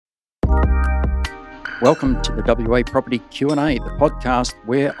Welcome to the WA Property Q&A, the podcast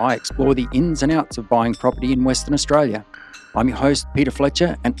where I explore the ins and outs of buying property in Western Australia. I'm your host, Peter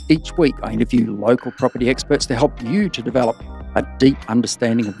Fletcher, and each week I interview local property experts to help you to develop a deep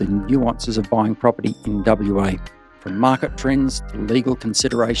understanding of the nuances of buying property in WA. From market trends to legal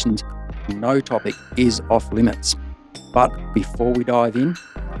considerations, no topic is off limits. But before we dive in,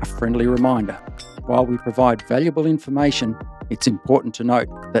 a friendly reminder. While we provide valuable information, it's important to note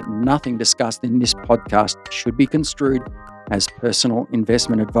that nothing discussed in this podcast should be construed as personal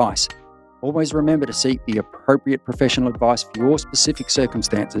investment advice. Always remember to seek the appropriate professional advice for your specific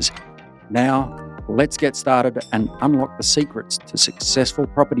circumstances. Now, let's get started and unlock the secrets to successful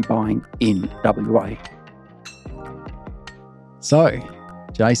property buying in WA. So,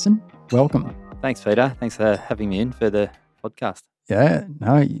 Jason, welcome. Thanks, Peter. Thanks for having me in for the podcast. Yeah,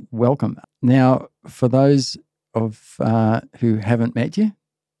 no, welcome. Now, for those of who haven't met you,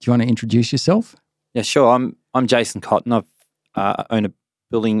 do you want to introduce yourself? Yeah, sure. I'm Jason Cotton. I own a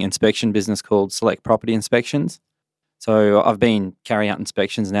building inspection business called Select Property Inspections. So I've been carrying out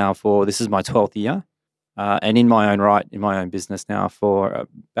inspections now this is my 12th year, and in my own right, in my own business now for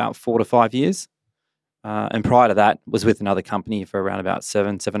about 4 to 5 years. And prior to that, was with another company for around about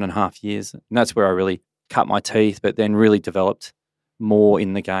 7.5 years. And that's where I really cut my teeth, but then really developed more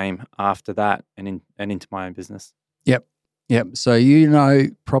in the game after that and into my own business. Yep. So you know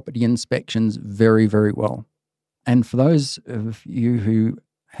property inspections very, very well. And for those of you who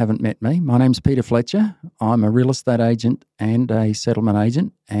haven't met me, my name's Peter Fletcher. I'm a real estate agent and a settlement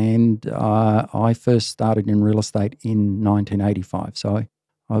agent, and I first started in real estate in 1985. So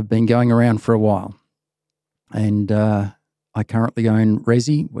I've been going around for a while. And I currently own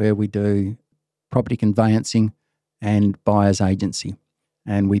Resi, where we do property conveyancing and buyer's agency.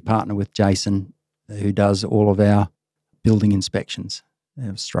 And we partner with Jason, who does all of our building inspections,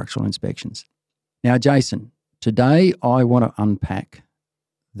 our structural inspections. Now, Jason, today I want to unpack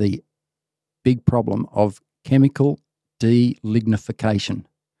the big problem of chemical delignification.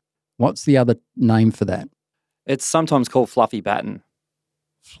 What's the other name for that? It's sometimes called fluffy baton.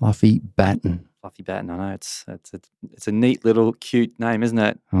 Fluffy baton. Fluffy baton. I know it's a neat little cute name, isn't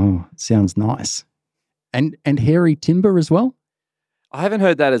it? Oh, it sounds nice. And hairy timber as well? I haven't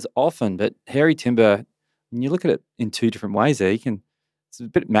heard that as often, but hairy timber, when you look at it in two different ways there, it's a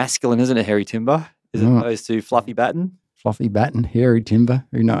bit masculine, isn't it, hairy timber, as opposed to fluffy baton? Fluffy baton, hairy timber,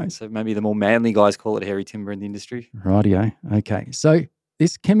 who knows? So maybe the more manly guys call it hairy timber in the industry. Rightio. Okay. So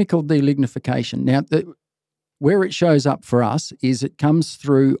this chemical delignification, now where it shows up for us is it comes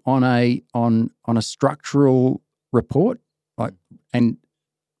through on a structural report. And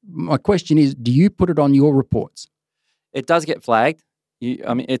my question is, do you put it on your reports? It does get flagged.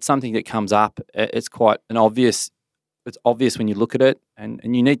 It's something that comes up. It's quite it's obvious when you look at it, and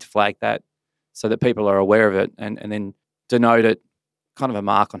you need to flag that so that people are aware of it and then denote it, kind of a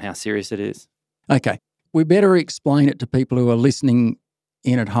mark on how serious it is. Okay. We better explain it to people who are listening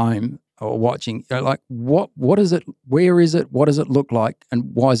in at home or watching. What is it? Where is it? What does it look like?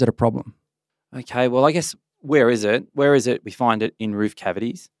 And why is it a problem? Okay. Well, I guess where is it? Where is it? We find it in roof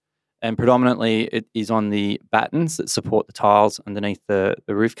cavities. And predominantly it is on the batons that support the tiles underneath the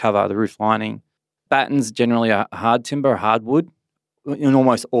roof cover, the roof lining. Batons generally are hard timber, hardwood. In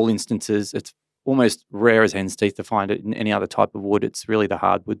almost all instances, it's almost rare as hen's teeth to find it in any other type of wood. It's really the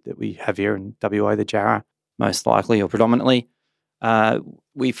hardwood that we have here in WA, the jarrah, most likely or predominantly.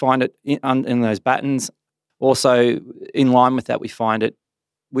 We find it in those batons. Also, in line with that, we find it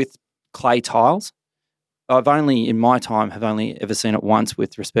with clay tiles. In my time, have only ever seen it once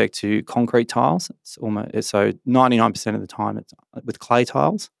with respect to concrete tiles. It's almost, so 99% of the time it's with clay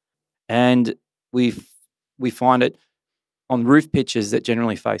tiles. And we find it on roof pitches that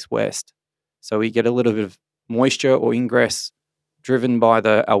generally face west. So we get a little bit of moisture or ingress driven by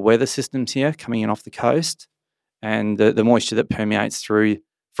our weather systems here coming in off the coast. And the moisture that permeates through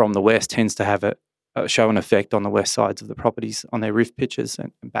from the west tends to show an effect on the west sides of the properties on their roof pitches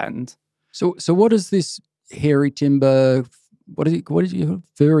and batons. So what is this hairy timber, what is it,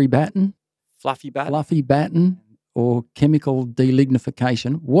 furry baton? Fluffy baton. Fluffy baton or chemical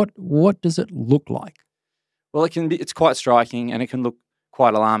delignification. What does it look like? Well, it's quite striking and it can look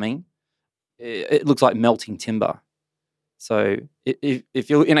quite alarming. It looks like melting timber. So if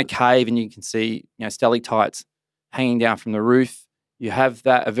you're in a cave and you can see stalactites hanging down from the roof, you have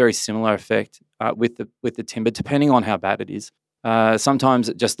a very similar effect with the timber, depending on how bad it is. Sometimes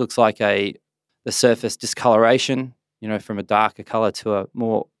it just looks like the surface discoloration, from a darker colour to a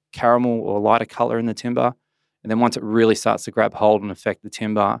more caramel or lighter colour in the timber. And then once it really starts to grab hold and affect the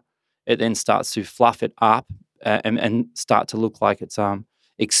timber, it then starts to fluff it up and start to look like it's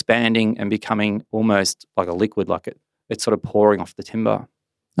expanding and becoming almost like a liquid, like it's sort of pouring off the timber.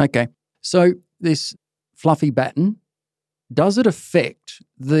 Okay. So this fluffy batten, does it affect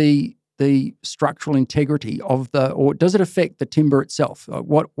the structural integrity or does it affect the timber itself?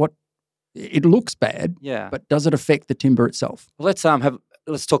 What it looks bad, Yeah. but does it affect the timber itself? Let's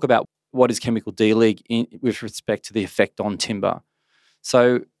talk about what is chemical delig with respect to the effect on timber.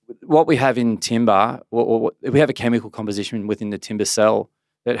 So what we have in timber, we have a chemical composition within the timber cell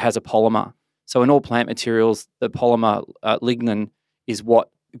that has a polymer. So in all plant materials, the polymer lignin is what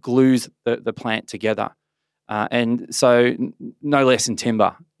glues the plant together. And so no less in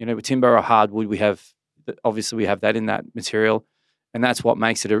timber. With timber or hardwood, we have that in that material, and that's what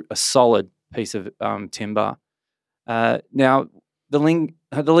makes it a solid piece of timber. Now, the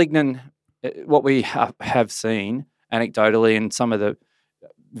lignin, what we have seen anecdotally in some of the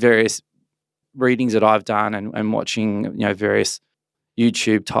various readings that I've done and watching, various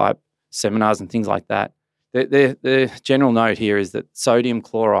YouTube type seminars and things like that, the general note here is that sodium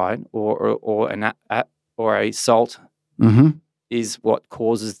chloride or a salt is what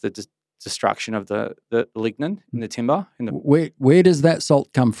causes the destruction of the lignin in the timber. Where does that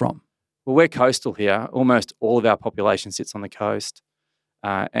salt come from? Well, we're coastal here. Almost all of our population sits on the coast.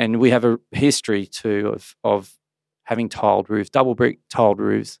 And we have a history too of having tiled roofs, double brick tiled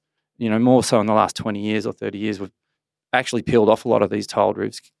roofs. More so in the last 20 years or 30 years, we've actually peeled off a lot of these tiled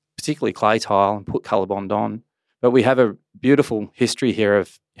roofs, particularly clay tile, and put ColourBond on. But we have a beautiful history here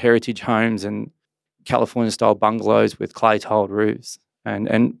of heritage homes and California-style bungalows with clay tiled roofs.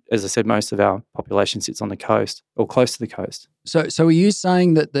 And as I said, most of our population sits on the coast or close to the coast. So are you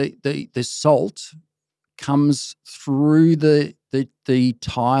saying that the salt comes through the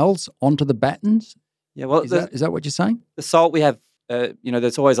tiles onto the battens? Yeah, well, is that what you're saying? The salt we have,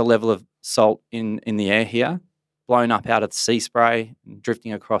 there's always a level of salt in the air here, blown up out of the sea spray and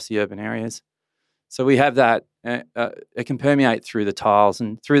drifting across the urban areas. So we have that. It can permeate through the tiles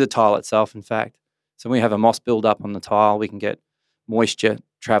and through the tile itself, in fact. So when we have a moss build-up on the tile, we can get moisture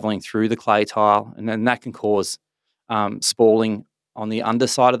travelling through the clay tile, and then that can cause spalling on the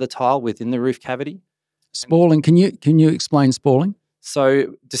underside of the tile within the roof cavity. Spalling, can you explain spalling?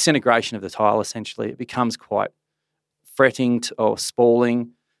 So disintegration of the tile, essentially. It becomes quite fretting or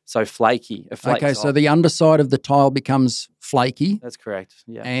spalling, so flaky. Okay, so the underside of the tile becomes flaky. That's correct,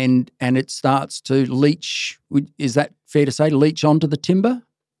 yeah. And it starts to leach, is that fair to say, leach onto the timber?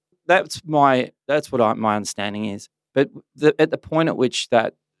 That's my understanding is. But at the point at which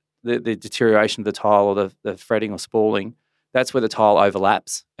that the deterioration of the tile or the fretting or spalling, that's where the tile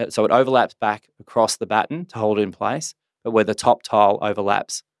overlaps. So it overlaps back across the batten to hold it in place, but where the top tile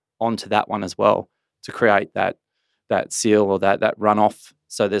overlaps onto that one as well to create that seal or that runoff,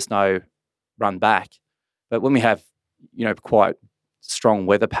 so there's no run back. But when we have, quite strong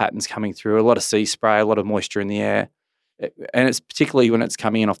weather patterns coming through, a lot of sea spray, a lot of moisture in the air, and it's particularly when it's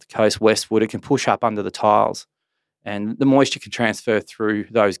coming in off the coast westward, it can push up under the tiles. And the moisture can transfer through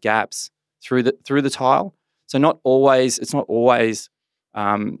those gaps through the tile. So it's not always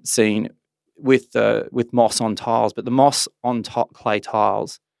seen with moss on tiles, but the moss on clay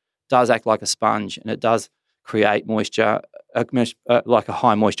tiles does act like a sponge, and it does create moisture, like a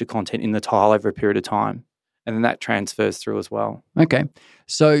high moisture content in the tile over a period of time, and then that transfers through as well. Okay,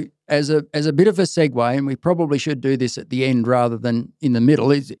 so as a bit of a segue, and we probably should do this at the end rather than in the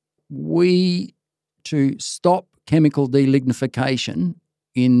middle, is to stop chemical delignification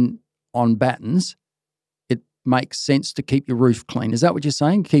on battens, it makes sense to keep your roof clean. Is that what you're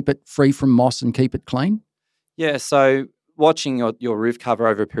saying? Keep it free from moss and keep it clean? Yeah, so watching your roof cover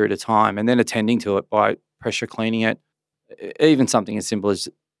over a period of time and then attending to it by pressure cleaning it, even something as simple as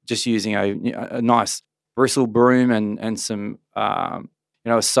just using a nice bristle broom and some a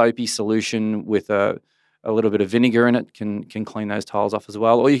soapy solution with a little bit of vinegar in it can clean those tiles off as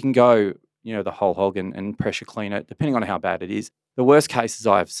well. Or you can go the whole hog and pressure clean it, depending on how bad it is. The worst cases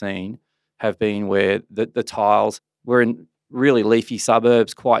I've seen have been where the tiles were in really leafy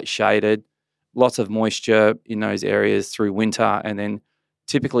suburbs, quite shaded, lots of moisture in those areas through winter, and then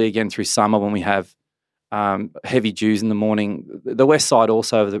typically again through summer when we have heavy dews in the morning. The west side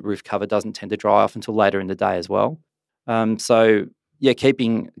also of the roof cover doesn't tend to dry off until later in the day as well. So yeah,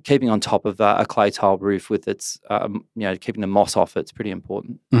 keeping on top of a clay tile roof with its, keeping the moss off it's pretty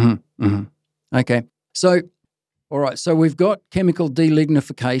important. Mm-hmm, mm-hmm. Okay. So, all right. So we've got chemical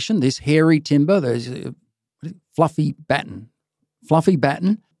delignification, this hairy timber, there's fluffy batten.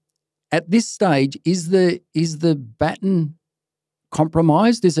 At this stage, is the batten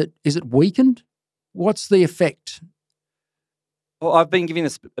compromised? Is it weakened? What's the effect? Well, I've been giving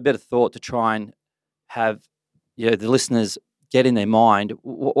this a bit of thought to try and have the listeners get in their mind,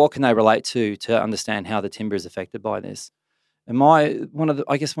 what can they relate to understand how the timber is affected by this? And one of the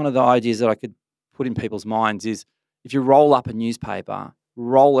ideas that I could put in people's minds is if you roll up a newspaper,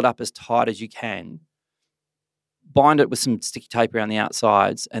 roll it up as tight as you can, bind it with some sticky tape around the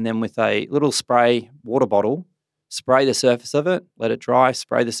outsides, and then with a little spray water bottle, spray the surface of it, let it dry,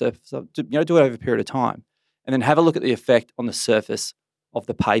 spray the surface of it, do it over a period of time. And then have a look at the effect on the surface of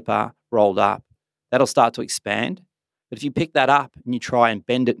the paper rolled up. That'll start to expand. But if you pick that up and you try and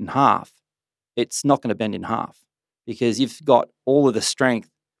bend it in half, it's not going to bend in half because you've got all of the strength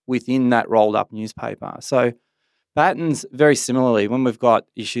within that rolled up newspaper. So batons, very similarly, when we've got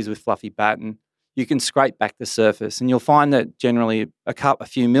issues with fluffy batten, you can scrape back the surface and you'll find that generally a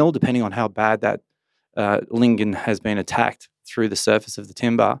few mil, depending on how bad that lignin has been attacked through the surface of the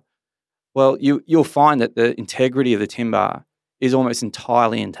timber, well, you'll find that the integrity of the timber is almost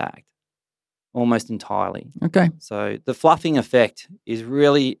entirely intact. Almost entirely. Okay. So the fluffing effect it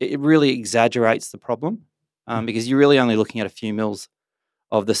really exaggerates the problem because you're really only looking at a few mils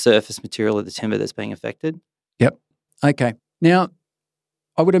of the surface material of the timber that's being affected. Yep. Okay. Now,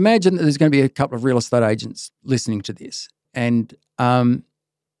 I would imagine that there's going to be a couple of real estate agents listening to this. And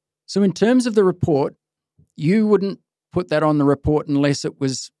so in terms of the report, you wouldn't put that on the report unless it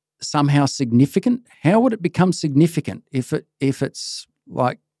was somehow significant. How would it become significant if it's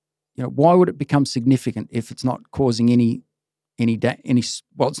like, why would it become significant if it's not causing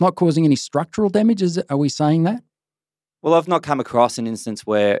it's not causing any structural damage? Are we saying that? Well, I've not come across an instance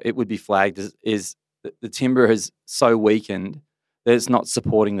where it would be flagged as the timber has so weakened that it's not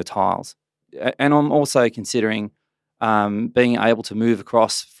supporting the tiles. And I'm also considering being able to move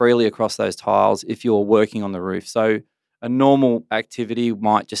freely across those tiles if you're working on the roof. So a normal activity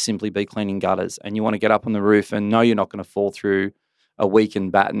might just simply be cleaning gutters, and you want to get up on the roof and know you're not going to fall through a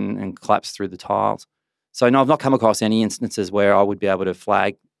weakened batten and collapse through the tiles. So no, I've not come across any instances where I would be able to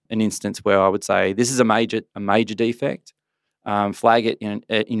flag an instance where I would say this is a major defect, flag it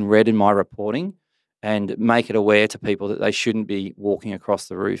in red in my reporting, and make it aware to people that they shouldn't be walking across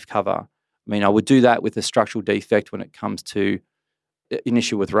the roof cover. I mean, I would do that with a structural defect when it comes to an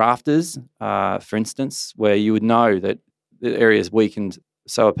issue with rafters, for instance, where you would know that the area is weakened,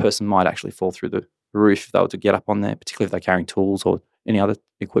 so a person might actually fall through the roof if they were to get up on there, particularly if they're carrying tools or any other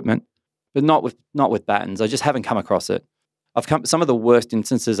equipment. But not with battens. I just haven't come across it. Some of the worst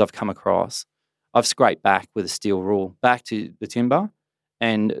instances I've come across, I've scraped back with a steel rule back to the timber,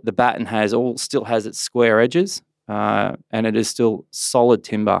 and the batten still has its square edges, and it is still solid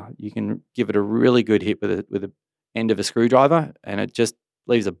timber. You can give it a really good hit with the end of a screwdriver, and it just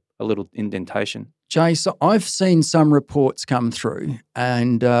leaves a little indentation. Jay, so I've seen some reports come through,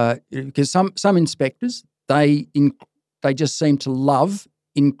 and because some inspectors they just seem to love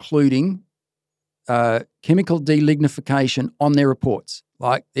including chemical delignification on their reports.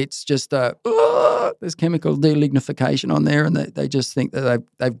 Like it's just there's chemical delignification on there, and they just think that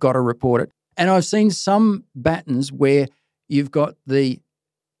they've got to report it. And I've seen some battens where you've got the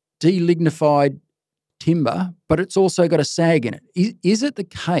delignified timber, but it's also got a sag in it. Is it the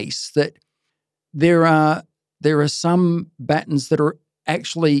case that there are some battens that are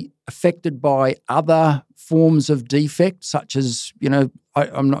actually affected by other forms of defect, such as,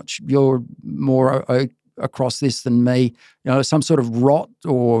 I'm not sure, you're more across this than me, some sort of rot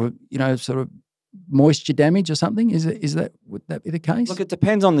or, sort of moisture damage or something? Would that be the case? Look, it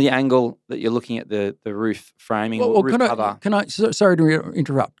depends on the angle that you're looking at the roof framing or roof cover. Sorry to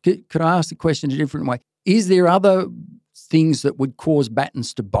interrupt. Could I ask the question a different way? Is there other things that would cause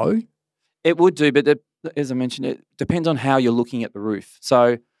battens to bow? It would do, but as I mentioned, it depends on how you're looking at the roof.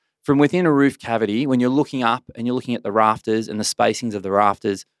 So from within a roof cavity, when you're looking up and you're looking at the rafters and the spacings of the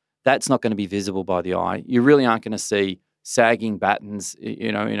rafters, that's not going to be visible by the eye. You really aren't going to see sagging battens,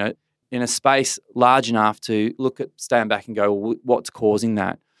 in a space large enough to stand back and go, well, what's causing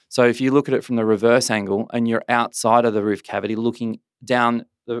that? So if you look at it from the reverse angle and you're outside of the roof cavity looking down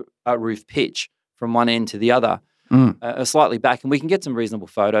the roof pitch from one end to the other, slightly back, and we can get some reasonable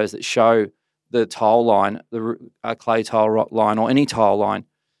photos that show the tile line, the clay tile line or any tile line,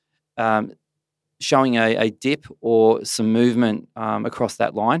 showing a dip or some movement across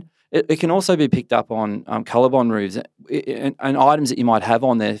that line. It can also be picked up on colorbond roofs and items that you might have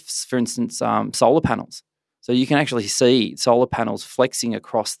on there, for instance, solar panels. So you can actually see solar panels flexing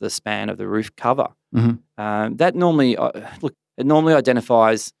across the span of the roof cover. Mm-hmm. That normally, it normally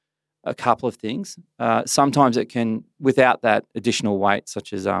identifies a couple of things. Sometimes it can, without that additional weight,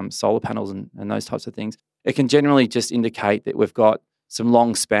 such as solar panels and those types of things, it can generally just indicate that we've got some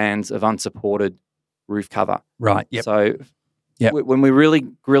long spans of unsupported roof cover. Right. Yep. So when we're really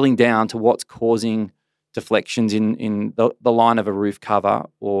grilling down to what's causing deflections in the line of a roof cover,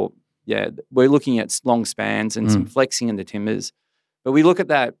 or we're looking at long spans and some flexing in the timbers. But we look at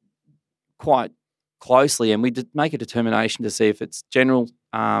that quite closely, and we make a determination to see if it's general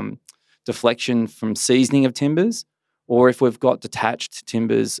deflection from seasoning of timbers, or if we've got detached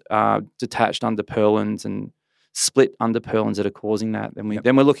timbers, detached under purlins and split under purlins that are causing that. Then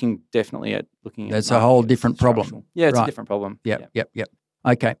we're looking at that's a whole different problem. Yeah, it's right. a different problem. Yep.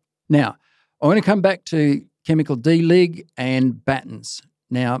 Okay. Now, I want to come back to chemical delig and batons.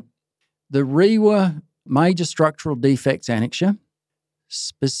 Now, the REIWA Major Structural Defects annexure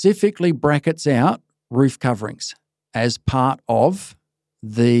specifically brackets out roof coverings as part of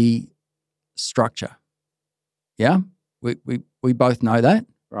the structure. Yeah? We both know that.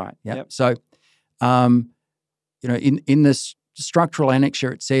 Right. Yeah. Yep. So, in this structural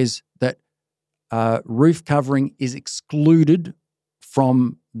annexure, it says that roof covering is excluded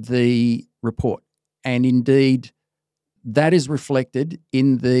from the report. And indeed, that is reflected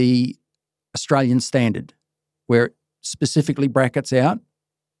in the Australian standard, where it specifically brackets out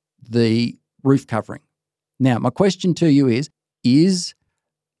the roof covering. Now, my question to you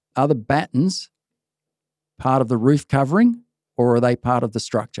are the batons part of the roof covering, or are they part of the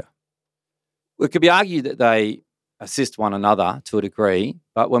structure? Well, it could be argued that they assist one another to a degree,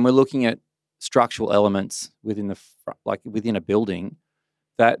 but when we're looking at structural elements within within a building,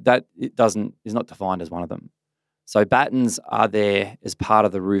 that is not defined as one of them. So batons are there as part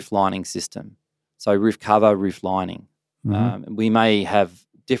of the roof lining system. So roof cover, roof lining. Mm-hmm. We may have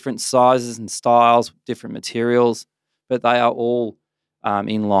different sizes and styles, different materials, but they are all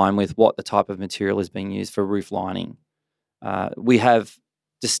in line with what the type of material is being used for roof lining. We have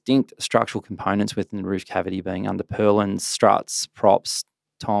distinct structural components within the roof cavity, being under purlins, struts, props,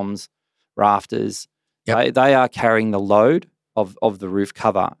 toms, rafters. Yep. They are carrying the load of the roof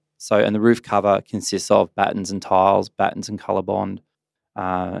cover. So, and the roof cover consists of batons and tiles, batons and colour bond,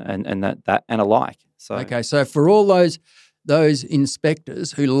 and that and alike. So, okay, so for all those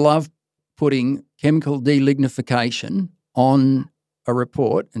inspectors who love putting chemical delignification on a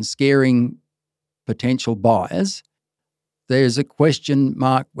report and scaring potential buyers, there's a question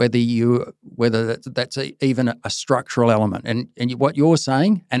mark whether that's even a structural element. And what you're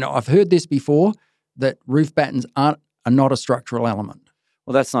saying, and I've heard this before, that roof batons are not a structural element.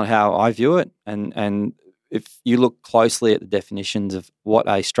 Well, that's not how I view it. And if you look closely at the definitions of what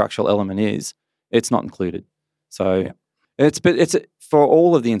a structural element is, it's not included. So it's for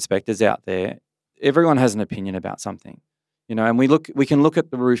all of the inspectors out there, everyone has an opinion about something. And we can look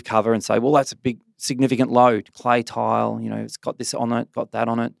at the roof cover and say, well, that's a big significant load, clay tile, it's got this on it, got that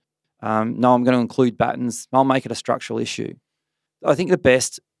on it. No, I'm going to include batons. I'll make it a structural issue. I think the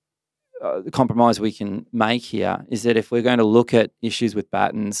best compromise we can make here is that if we're going to look at issues with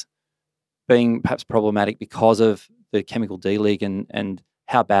batons being perhaps problematic because of the chemical delig and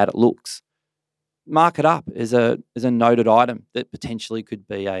how bad it looks, mark it up as a noted item that potentially could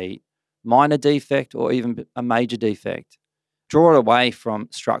be a minor defect or even a major defect. Draw it away from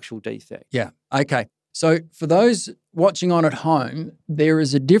structural defect. Yeah. Okay. So for those watching on at home, there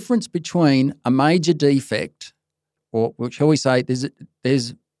is a difference between a major defect, or shall we say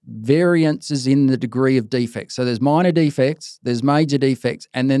there's variances in the degree of defects. So there's minor defects, there's major defects,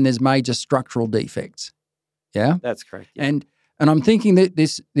 and then there's major structural defects. Yeah? That's correct. Yeah. And I'm thinking that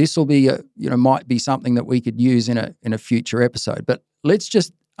this will be might be something that we could use in a future episode. But let's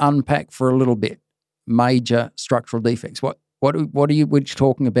just unpack for a little bit major structural defects. What are you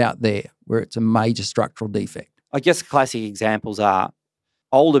talking about there, where it's a major structural defect? I guess classic examples are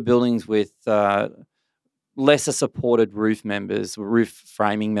older buildings with lesser supported roof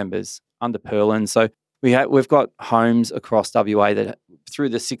framing members under purlin. So we've got homes across WA that through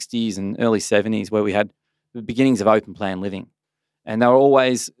the 60s and early 70s where we had the beginnings of open plan living, and they were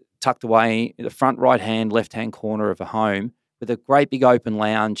always tucked away in the front right-hand, left-hand corner of a home with a great big open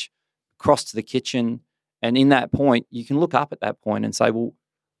lounge across to the kitchen. And in that point, you can look up at that point and say, well,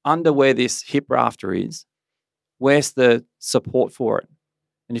 under where this hip rafter is, where's the support for it?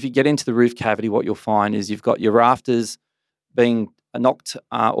 And if you get into the roof cavity, what you'll find is you've got your rafters being knocked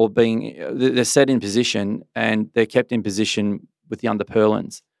they're set in position, and they're kept in position with the under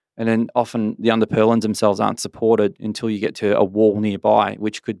purlins. And then often the under purlins themselves aren't supported until you get to a wall nearby,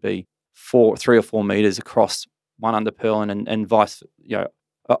 which could be 3 or 4 meters across one under purlin and vice,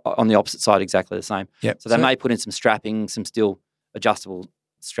 on the opposite side, exactly the same. Yep. So they may put in some strapping, some steel adjustable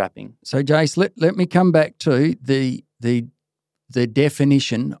strapping. So, Jace, let me come back to the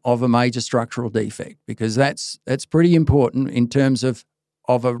definition of a major structural defect, because that's pretty important in terms of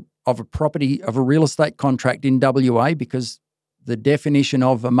a property, of a real estate contract in WA, because the definition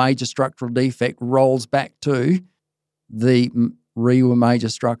of a major structural defect rolls back to the REIWA Major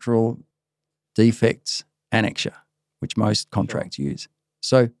Structural Defects annexure, which most contracts use.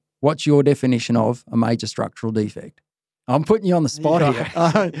 So what's your definition of a major structural defect? I'm putting you on the spot here.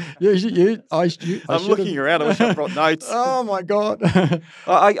 I'm looking around. I wish I brought notes. Oh, my God.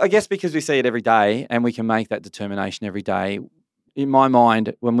 I guess because we see it every day and we can make that determination every day. In my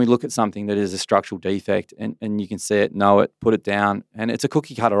mind, when we look at something that is a structural defect and you can see it, know it, put it down, and it's a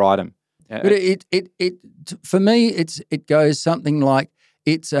cookie cutter item. But it for me, it goes something like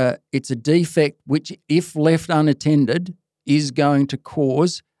it's a defect which, if left unattended, is going to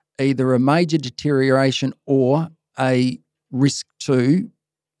cause either a major deterioration or a risk to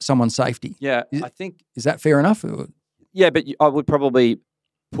someone's safety. Yeah, I think... Is that fair enough? Yeah, but I would probably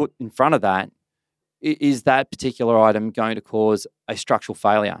put in front of that, is that particular item going to cause a structural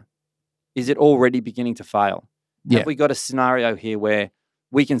failure? Is it already beginning to fail? Yeah. Have we got a scenario here where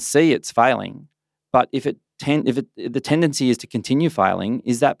we can see it's failing, but if the tendency is to continue failing,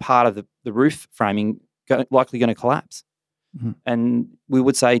 is that part of the roof framing likely going to collapse? Mm-hmm. And we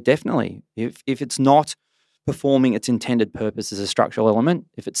would say definitely. If it's not performing its intended purpose as a structural element,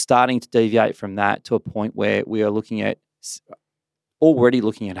 if it's starting to deviate from that to a point where we are already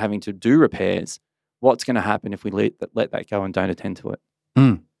looking at having to do repairs, what's going to happen if we let that go and don't attend to it?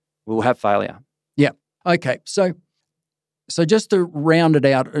 We'll have failure. Yeah. Okay. So just to round it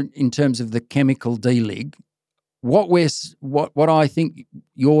out in terms of the chemical delig, what I think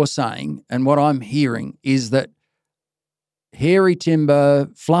you're saying and what I'm hearing is that hairy timber,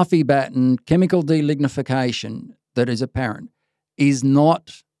 fluffy batten, chemical delignification that is apparent is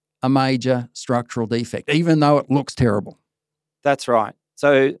not a major structural defect, even though it looks terrible. That's right.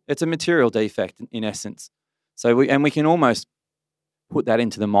 So it's a material defect in essence. So we can almost put that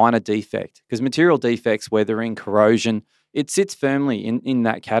into the minor defect, because material defects, weathering, corrosion, it sits firmly in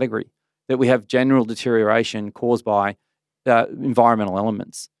that category, that we have general deterioration caused by environmental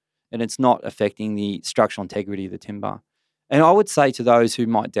elements, and it's not affecting the structural integrity of the timber. And I would say to those who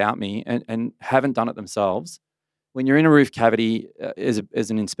might doubt me and haven't done it themselves, when you're in a roof cavity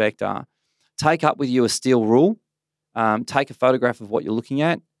as an inspector, take up with you a steel rule, take a photograph of what you're looking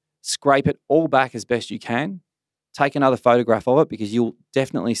at, scrape it all back as best you can, take another photograph of it, because you'll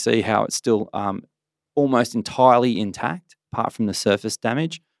definitely see how it's still almost entirely intact, apart from the surface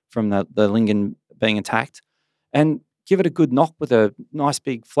damage from the lingen being attacked, and give it a good knock with a nice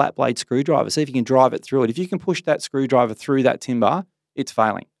big flat blade screwdriver. See if you can drive it through it. If you can push that screwdriver through that timber, it's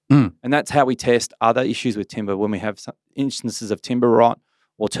failing. And that's how we test other issues with timber when we have some instances of timber rot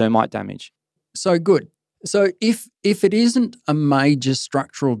or termite damage. So good. So if it isn't a major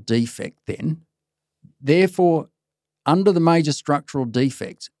structural defect, then therefore under the major structural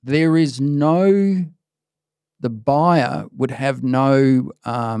defects, the buyer would have no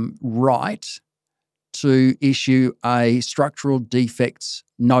right to issue a structural defects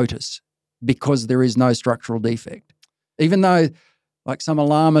notice because there is no structural defect. Even though, like, some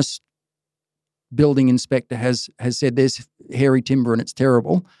alarmist building inspector has said there's hairy timber and it's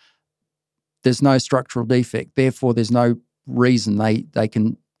terrible, there's no structural defect. Therefore, there's no reason they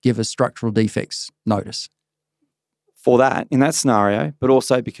can give a structural defects notice. For that, in that scenario, but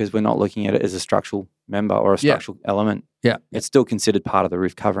also because we're not looking at it as a structural member or a structural element. Yeah. It's still considered part of the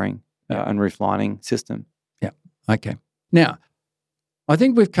roof covering and roof lining system. Yeah. Okay. Now, I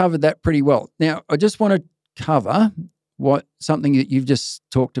think we've covered that pretty well. Now, I just want to cover something that you've just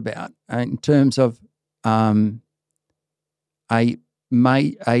talked about in terms of a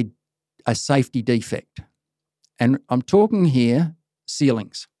safety defect. And I'm talking here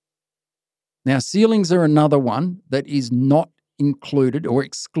ceilings. Now, ceilings are another one that is not included or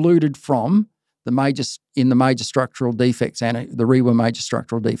excluded from the major structural defects and the REIWA Major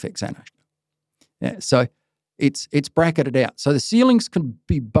Structural Defects annexure. Yeah, so it's bracketed out. So the ceilings can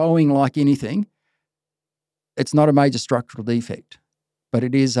be bowing like anything. It's not a major structural defect, but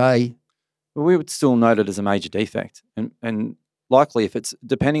it is a... Well, we would still note it as a major defect, and likely if it's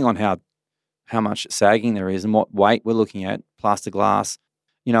depending on how much sagging there is and what weight we're looking at, plaster glass,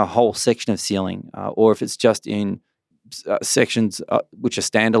 a whole section of ceiling, or if it's just in sections which are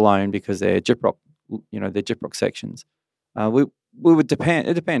standalone because they're gyprock, they're gyprock sections. We would depend.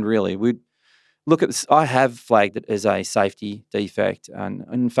 It depend really. We'd look at this. I have flagged it as a safety defect, and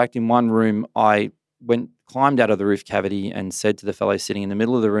in fact, in one room, I climbed out of the roof cavity and said to the fellow sitting in the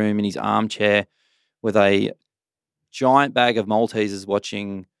middle of the room in his armchair with a giant bag of Maltesers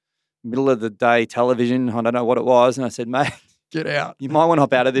watching middle of the day television. I don't know what it was, and I said, "Mate, get out. You might want to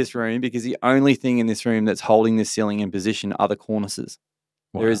hop out of this room because the only thing in this room that's holding this ceiling in position are the cornices.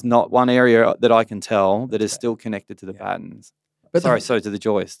 Wow. There is not one area that I can tell that is still connected to the battens." So to the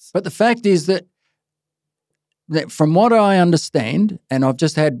joists. But the fact is that from what I understand, and I've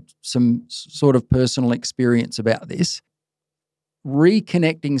just had some sort of personal experience about this,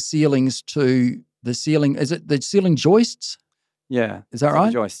 reconnecting ceilings to the ceiling, is it the ceiling joists? Yeah. Is that right?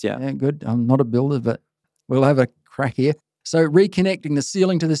 The joists, yeah. Yeah, good. I'm not a builder, but we'll have a crack here. So reconnecting the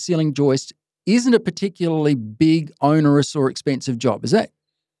ceiling to the ceiling joist isn't a particularly big, onerous or expensive job. Is that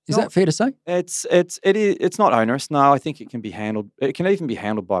fair to say? It's not onerous. No, I think it can be handled. It can even be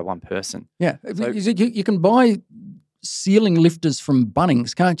handled by one person. Yeah. So, you can buy ceiling lifters from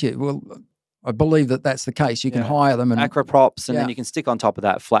Bunnings, can't you? Well, I believe that's the case. You can hire them. And acro props, and then you can stick on top of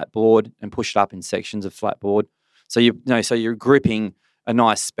that flat board and push it up in sections of flat board. So you're gripping a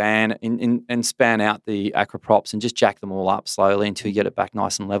nice span and span out the acro props and just jack them all up slowly until you get it back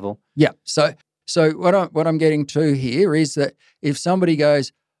nice and level. Yeah. So what I'm getting to here is that if somebody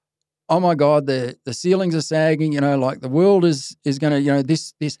goes, oh my God, the ceilings are sagging, like the world is going to,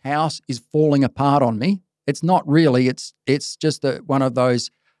 this house is falling apart on me. It's not really. It's just one of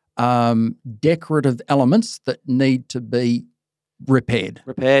those decorative elements that need to be repaired,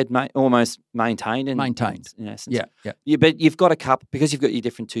 almost maintained, in essence. Yeah. But you've got a couple, because you've got your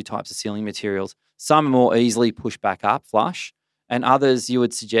different two types of ceiling materials. Some are more easily pushed back up flush, and others you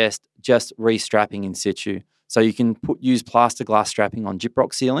would suggest just restrapping in situ. So you can use plaster glass strapping on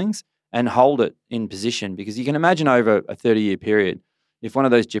gyprock ceilings and hold it in position, because you can imagine over a 30-year period, if one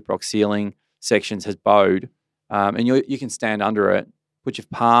of those gyprock ceiling sections has bowed, and you can stand under it, put your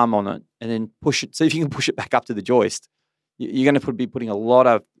palm on it, and then push it. See if you can push it back up to the joist. You're going to be putting a lot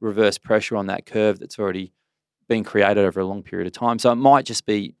of reverse pressure on that curve that's already been created over a long period of time. So it might just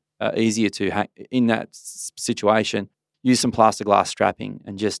be easier to, in that situation, use some plaster glass strapping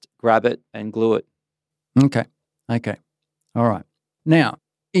and just grab it and glue it. Okay. All right. Now,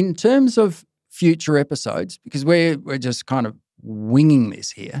 in terms of future episodes, because we're just kind of winging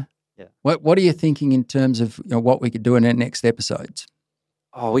this here, what are you thinking in terms of what we could do in our next episodes?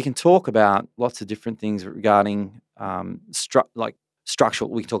 Oh, we can talk about lots of different things regarding structural.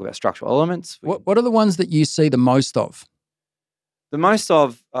 We can talk about structural elements. What are the ones that you see the most of? The most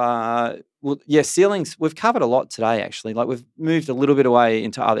of, ceilings. We've covered a lot today, actually. Like, we've moved a little bit away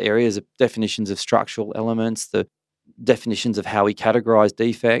into other areas of definitions of structural elements, the definitions of how we categorize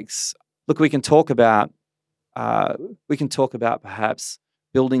defects. Look, we can talk about perhaps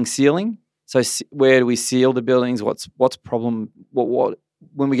building sealing. So where do we seal the buildings? What's problem? What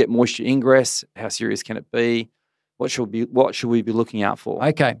when we get moisture ingress? How serious can it be? What should we be looking out for?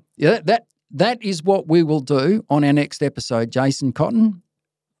 Okay, yeah, that is what we will do on our next episode, Jason Cotton.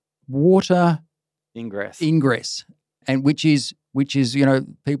 Water ingress, and which is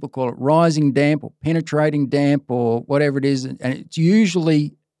people call it rising damp or penetrating damp or whatever it is, and it's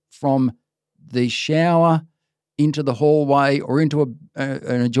usually from the shower into the hallway or into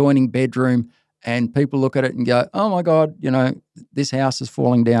an adjoining bedroom, and people look at it and go, "Oh my God, this house is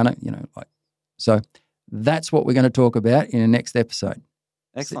falling down." So that's what we're going to talk about in the next episode.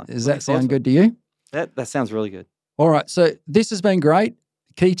 Excellent. Does that sound good to you? That sounds really good. All right. So this has been great.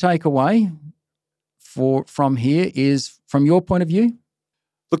 Key takeaway from here is, from your point of view?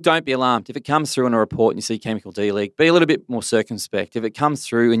 Look, don't be alarmed. If it comes through in a report and you see chemical deleg, be a little bit more circumspect. If it comes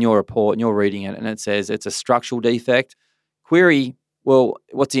through in your report and you're reading it and it says it's a structural defect, query, well,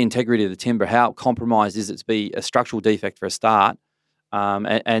 what's the integrity of the timber? How compromised is it to be a structural defect for a start?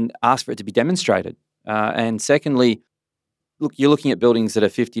 And ask for it to be demonstrated. And secondly, look, you're looking at buildings that are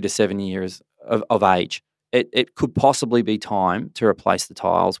 50 to 70 years of age. It could possibly be time to replace the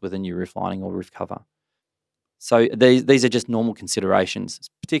tiles with a new roof lining or roof cover. So these are just normal considerations,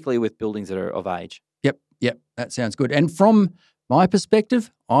 particularly with buildings that are of age. Yep, that sounds good. And from my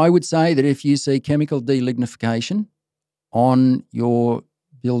perspective, I would say that if you see chemical delignification on your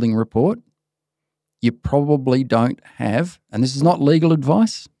building report, you probably don't have, and this is not legal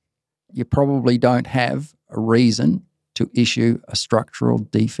advice, you probably don't have a reason to issue a structural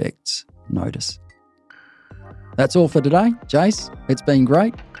defects notice. That's all for today, Jace. It's been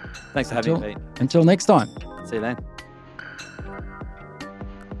great. Thanks for having me, Pete. Until next time. See you then.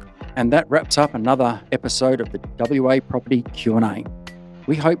 And that wraps up another episode of the WA Property Q&A.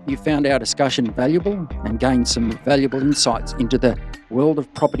 We hope you found our discussion valuable and gained some valuable insights into the world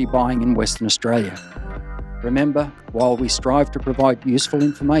of property buying in Western Australia. Remember, while we strive to provide useful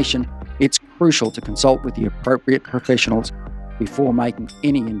information, it's crucial to consult with the appropriate professionals before making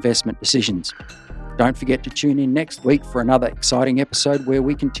any investment decisions. Don't forget to tune in next week for another exciting episode where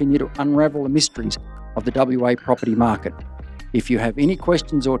we continue to unravel the mysteries of the WA property market. If you have any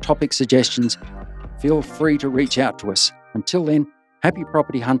questions or topic suggestions, feel free to reach out to us. Until then, happy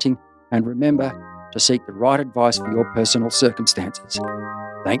property hunting, and remember, to seek the right advice for your personal circumstances.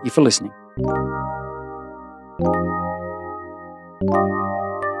 Thank you for listening.